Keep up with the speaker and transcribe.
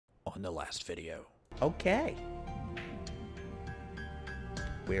in the last video. Okay.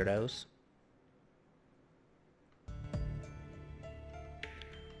 Weirdos.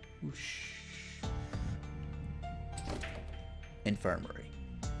 Whoosh. Infirmary.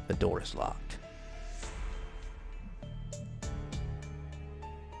 The door is locked.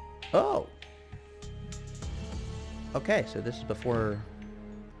 Oh! Okay, so this is before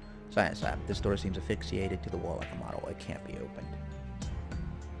Science Lab. This door seems asphyxiated to the wall like a model. It can't be opened.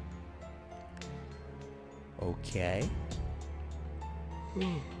 Okay.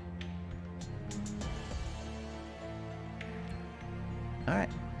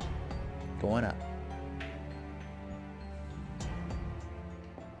 Alright. Going up.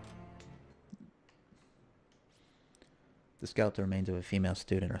 The skeletal remains of a female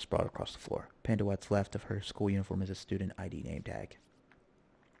student are sprawled across the floor. Pinned to what's left of her school uniform is a student ID name tag.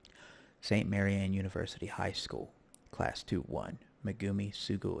 St. Mary Ann University High School. Class 2-1. Megumi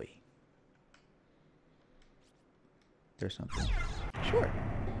Sugui. There's something. Sure.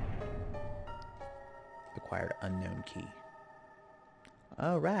 Acquired unknown key.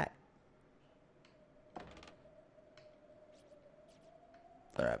 Alright.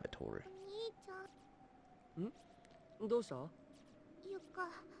 Laboratory. どうした？ゆか、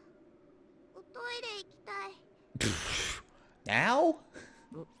おトイレ行きたい。Now?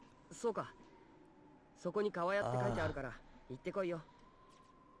 そうか。そこに川屋って書いてあるから行ってこいよ。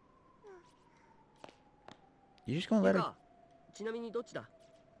You just gonna let her? ちなみにどっちだ？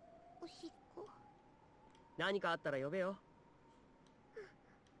おしっこ。何かあったら呼べよ。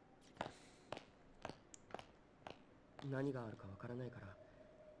何があるかわからないから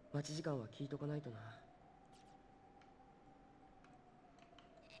待ち時間は聞いとかないとな。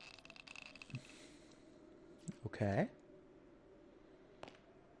Okay.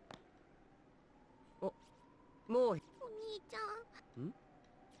 お、もう。お兄ちゃん。ん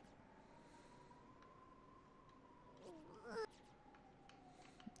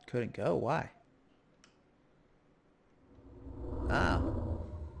？Couldn't go. Why? Oh.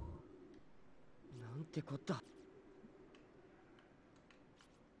 なんてこった。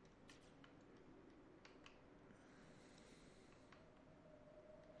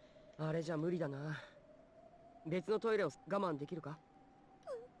あれじゃ無理だな。別のトイレを我慢できるか？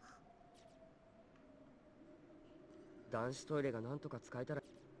男子トイレがなんとか使えたら。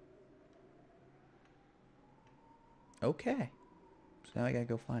Okay. So now I gotta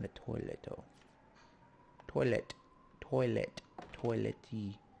go find a toilet. Toilet. Toilet.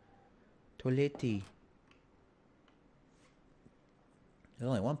 Toilety. Toilety. There's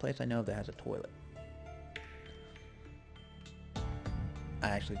only one place I know that has a toilet. I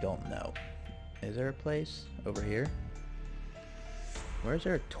actually don't know. Is there a place over here? Where is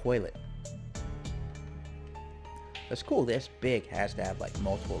there a toilet? A school this big has to have like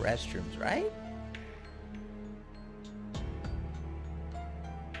multiple restrooms, right?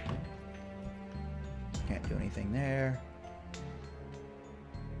 Can't do anything there.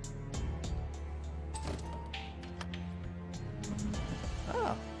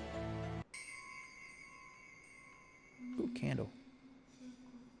 Oh. Ooh, candle.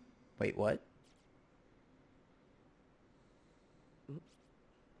 Wait, what?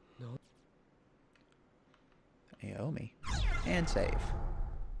 No. Naomi. And save.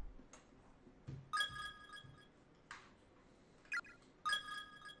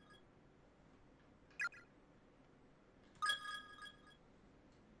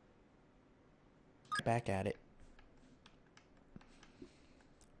 Back at it.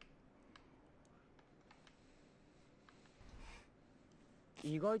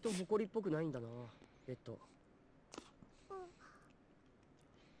 意外と埃っぽくないんだな、ベッド。お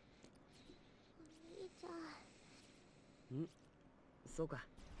兄ちゃん。ん？そうか。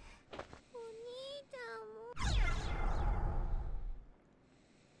お兄ちゃ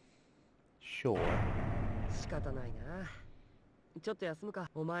んも。Sure. 仕方ないな。ちょっと休むか。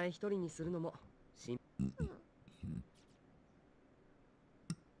お前一人にするのもしん。お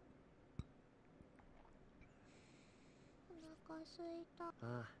腹すいた。あ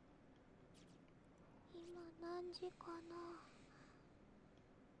あ。今何時かな。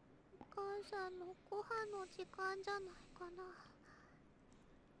お母さんのご飯の時間じゃないかな。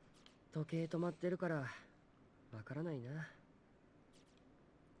時計止まってるからわからないな。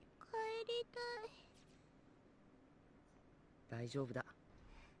帰りたい。大丈夫だ。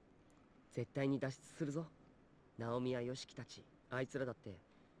絶対に脱出するぞ。ナオミやヨシキたち、あいつらだって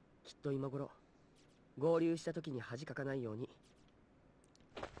きっと今頃合流した時に恥かかないように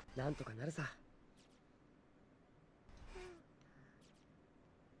なんとかなるさ。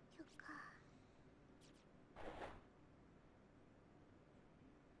ゆか。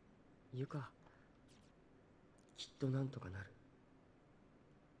ユカ、きっとなんとかなる。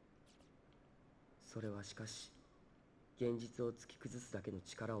それはしかし現実を突き崩すだけの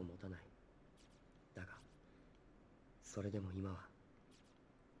力を持たない。だがそれでも今は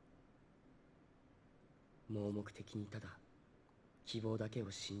盲目的にただ希望だけ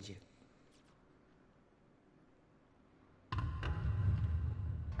を信じる。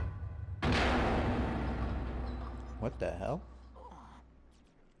What the hell?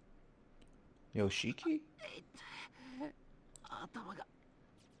 Yoshiki? 頭が。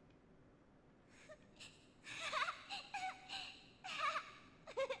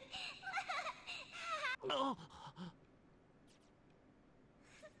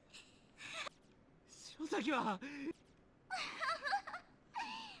塩崎は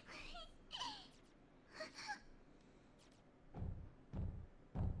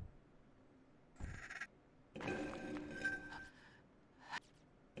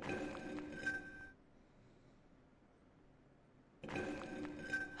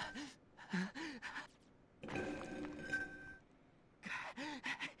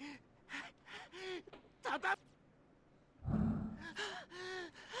たた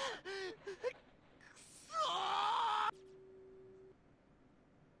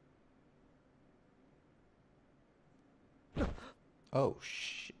Oh,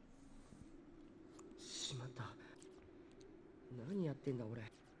 shit. しまった。何やってんだ俺。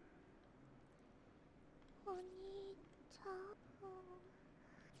お兄ちゃん。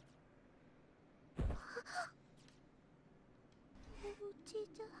お家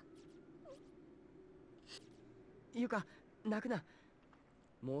じゃ。ユカ、泣くな。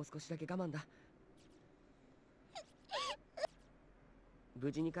もう少しだけ我慢だ。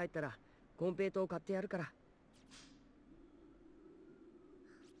無事に帰ったらコンペイトを買ってやるから。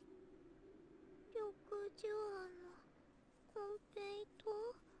緑寿庵のコンペイ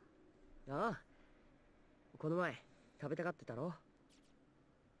ト。ああ、この前食べたがってたろ。我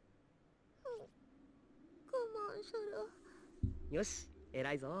慢する。よし、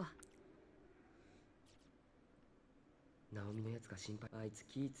偉いぞ。ナオミのやつが心配。あいつ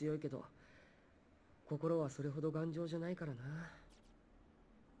気強いけど心はそれほど頑丈じゃないからな。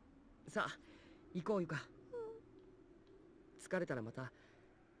さあ行こうユカ。疲れたらまた。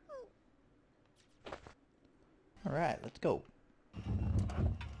Alright, let's go.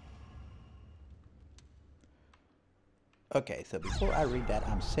 Okay, so before I read that,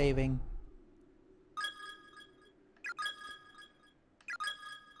 I'm saving.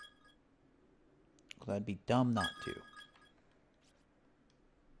 Because I'd be dumb not to.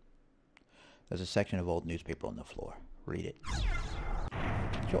 There's a section of old newspaper on the floor. Read it.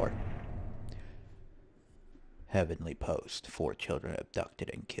 Sure. Heavenly Post. 4 children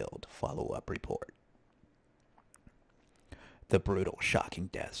abducted and killed. Follow-up report. The brutal, shocking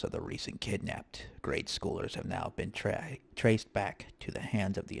deaths of the recent kidnapped grade schoolers have now been traced back to the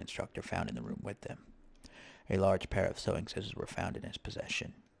hands of the instructor found in the room with them. A large pair of sewing scissors were found in his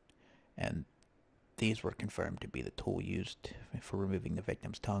possession, and these were confirmed to be the tool used for removing the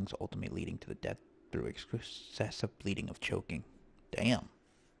victims' tongues, ultimately leading to the death through excessive bleeding of choking. Damn.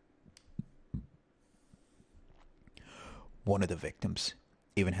 One of the victims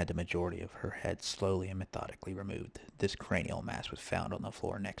even had the majority of her head slowly and methodically removed. This cranial mass was found on the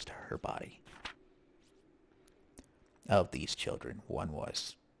floor next to her body. Of these children, one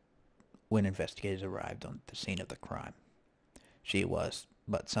was, when investigators arrived on the scene of the crime. She was,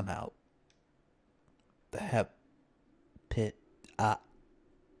 but somehow, the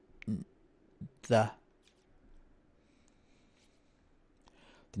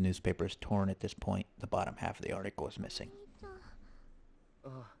newspaper is torn at this point. The bottom half of the article is missing. あ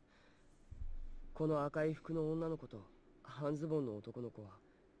あ、この赤い服の女の子と半ズボンの男の子は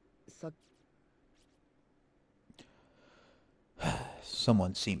さ。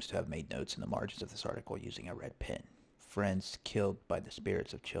 Someone seems to have made notes in the margins of this article using a red pen. Friends killed by the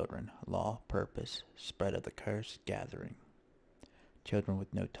spirits of children. Law, purpose, spread of the curse, gathering. Children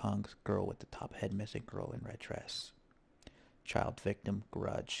with no tongues, girl with the top head missing, girl in red dress. Child victim,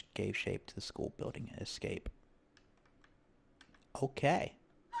 grudge, gave shape to the school building, escape. Okay.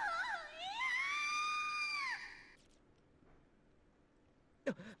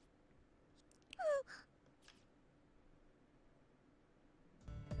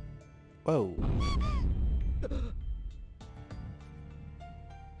 Whoa.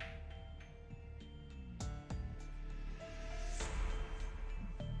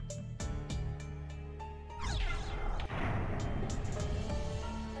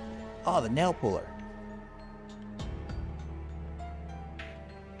 Oh, the nail puller.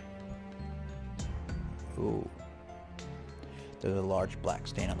 Ooh. There's a large black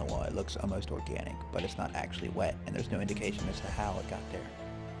stain on the wall. It looks almost organic, but it's not actually wet, and there's no indication as to how it got there.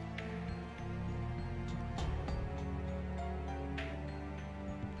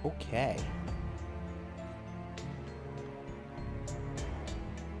 Okay.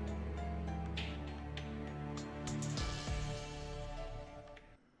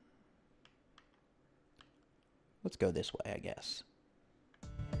 Let's go this way, I guess.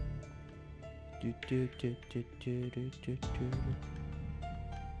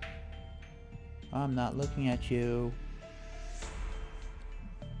 I'm not looking at you.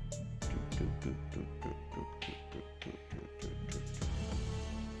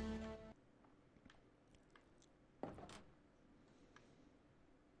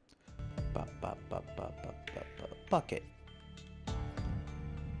 Bucket.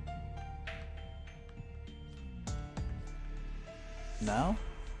 No?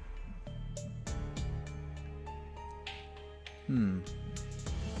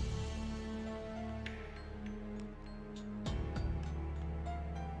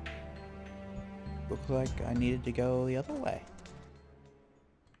 Looks like I needed to go the other way.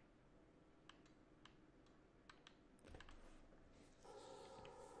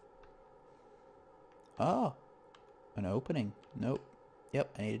 Oh, an opening. Nope.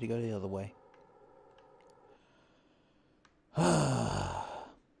 Yep, I needed to go the other way.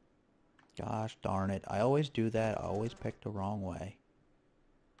 Gosh darn it. I always do that. I always pick the wrong way.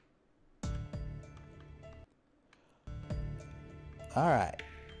 Alright.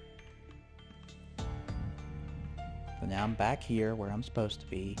 So now I'm back here where I'm supposed to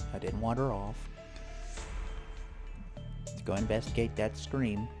be. I didn't wander off. Let's go investigate that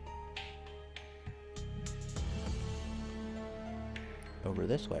stream. Over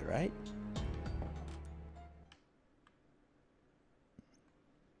this way, right?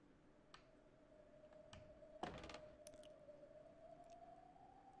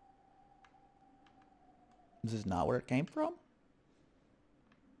 This is not where it came from?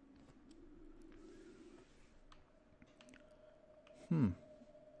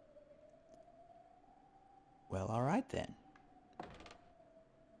 Well, alright then.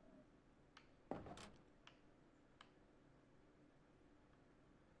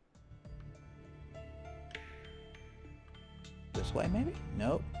 This way, maybe?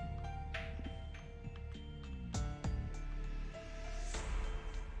 Nope.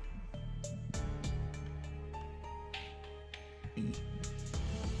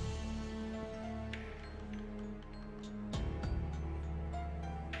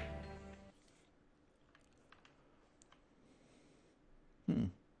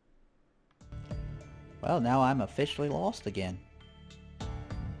 Well, now I'm officially lost again.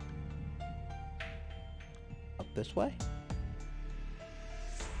 Up this way?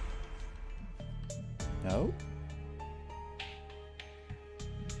 No.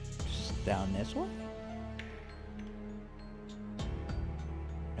 Just down this way?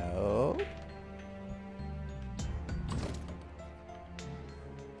 No.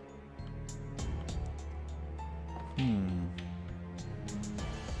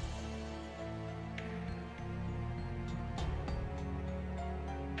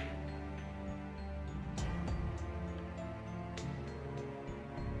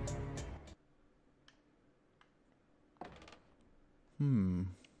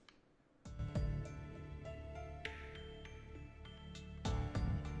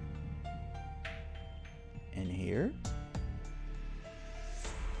 In here?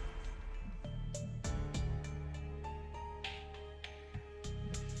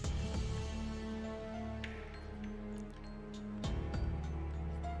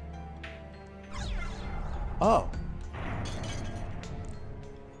 Oh.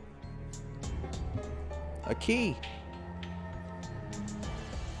 A key.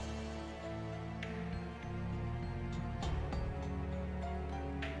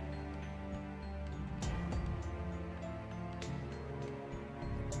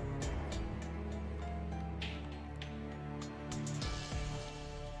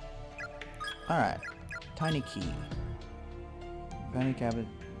 Alright. Tiny key. Tiny cabinet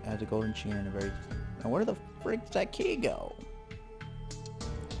has a golden chain and a very... Now where the frick does that key go?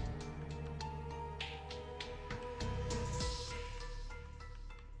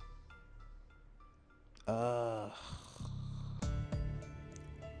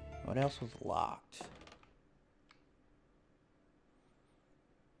 What else was locked?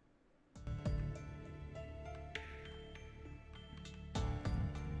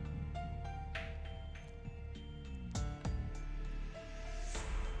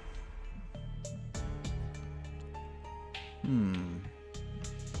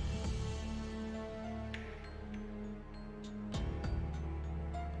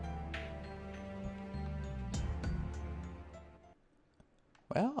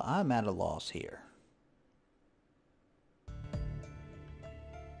 Well, I'm at a loss here.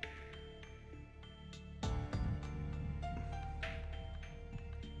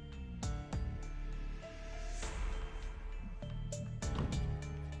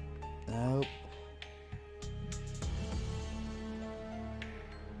 Nope.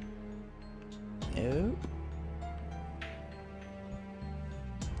 Nope.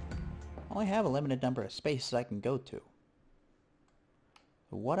 I only have a limited number of spaces I can go to.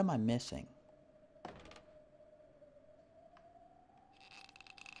 What am I missing?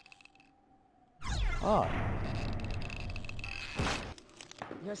 Oh.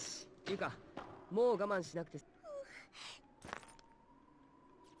 よし、ゆか、もう我慢しなくて。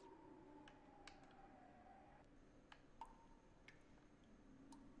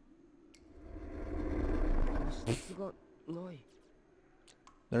支出がない。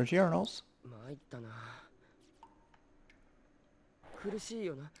There's urinals. 参ったな。苦しい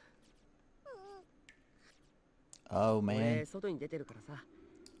よな。Oh 俺 man. 外に出てるからさ。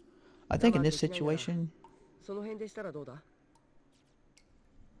 I think in this situation, その辺でしたらどうだ？や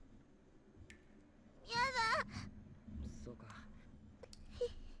だ。そうか。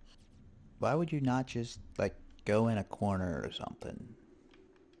 why would you not just, like, go in a corner or something?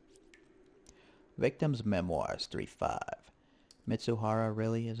 Victim's Memoirs 3-5. Mitsuhara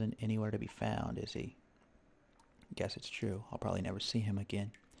really isn't anywhere to be found, is he? Guess it's true. I'll probably never see him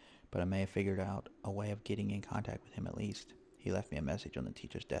again. But I may have figured out a way of getting in contact with him at least. He left me a message on the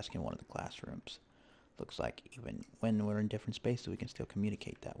teacher's desk in one of the classrooms. Looks like even when we're in different spaces we can still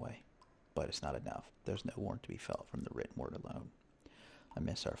communicate that way. But it's not enough. There's no warmth to be felt from the written word alone. I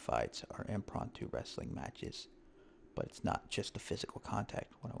miss our fights, our impromptu wrestling matches. But it's not just the physical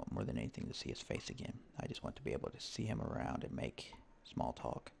contact. What I want more than anything to see his face again. I just want to be able to see him around and make small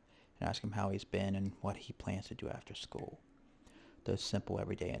talk. And ask him how he's been and what he plans to do after school. Those simple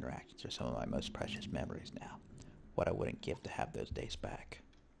everyday interactions are some of my most precious memories now. What I wouldn't give to have those days back.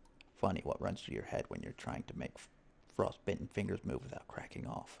 Funny what runs through your head when you're trying to make frostbitten fingers move without cracking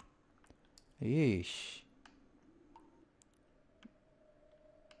off. Yeesh.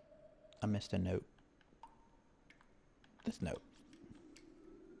 I missed a note. This note.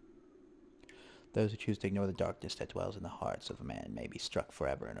 Those who choose to ignore the darkness that dwells in the hearts of a man may be struck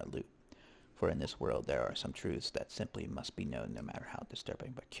forever in a loop. For in this world there are some truths that simply must be known no matter how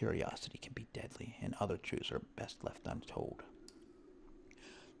disturbing, but curiosity can be deadly, and other truths are best left untold.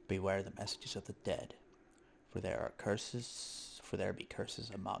 Beware the messages of the dead, for there be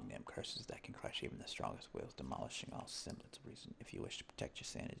curses among them, curses that can crush even the strongest wills, demolishing all semblance of reason. If you wish to protect your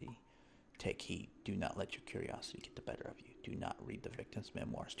sanity, take heed. Do not let your curiosity get the better of you. Do not read the victim's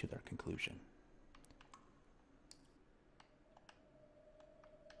memoirs to their conclusion.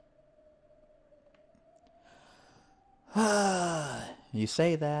 You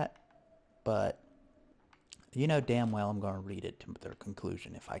say that, but you know damn well I'm going to read it to their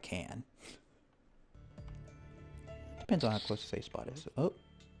conclusion if I can. Depends on how close the safe spot is. Oh.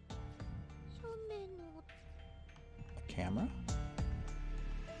 A camera?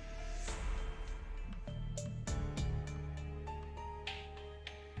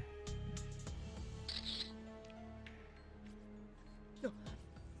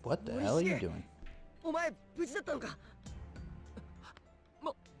 What the hell are you doing? お前無事だったのか。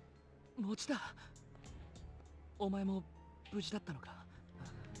持ちだ。お前も無事だったのか。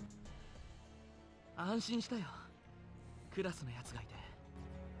安心したよ。クラスのやつがいて。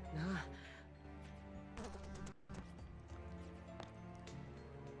なあ。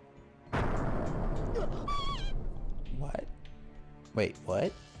What? Wait,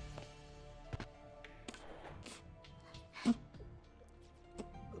 what?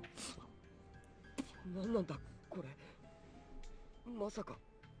 何なんだこれ。まさか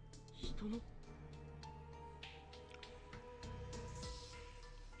人の。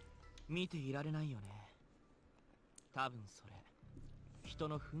見ていられないよね。多分それ人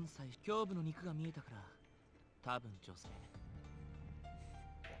の粉砕、胸部の肉が見えたから多分女性。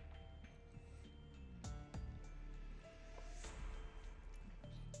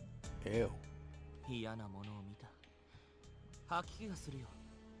Ew. 嫌なものを見た。吐き気がするよ。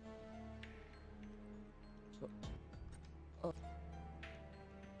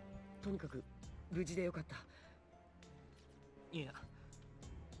とにかく無事でよかった。いや、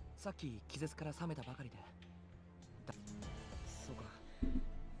さっき気絶から覚めたばかりで。そうか。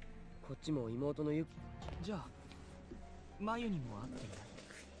こっちも妹のじゃあマユにも会っていない。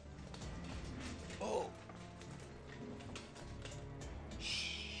Oh.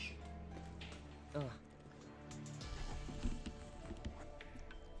 ああ。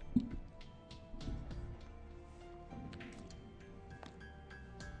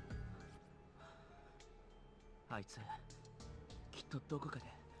いつきっとどこかで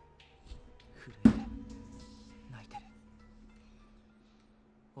震えて泣いてる。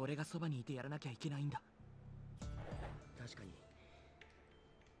俺がそばにいてやらなきゃいけないんだ。確かに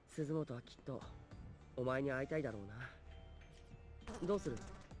鈴本はきっとお前に会いたいだろうな。どうする？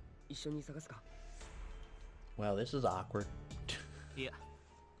一緒に探すか？ Well, this is awkward. いや、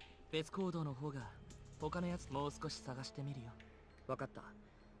別行動の方が他のやつもう少し探してみるよ。分かった。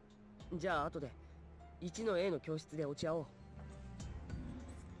じゃあ後で1の A の教室で落ち合おう。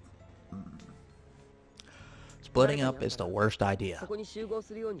Splitting up is the worst idea. そこに集合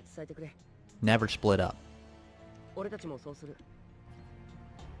するように伝えてくれ。 Never split up. 俺たちもそうする。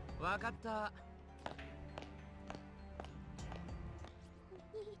分かった。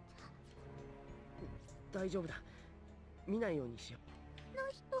大丈夫だ。見ないようにしよう。の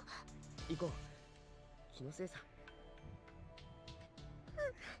人。行こう。気のせいさ。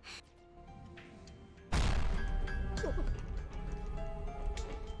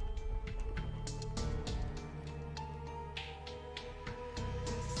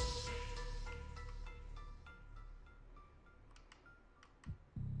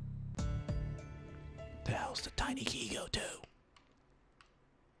The hell's the tiny key go to?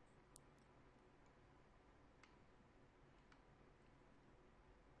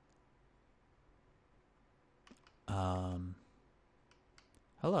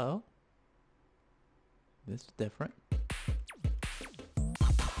 Hello. This is different.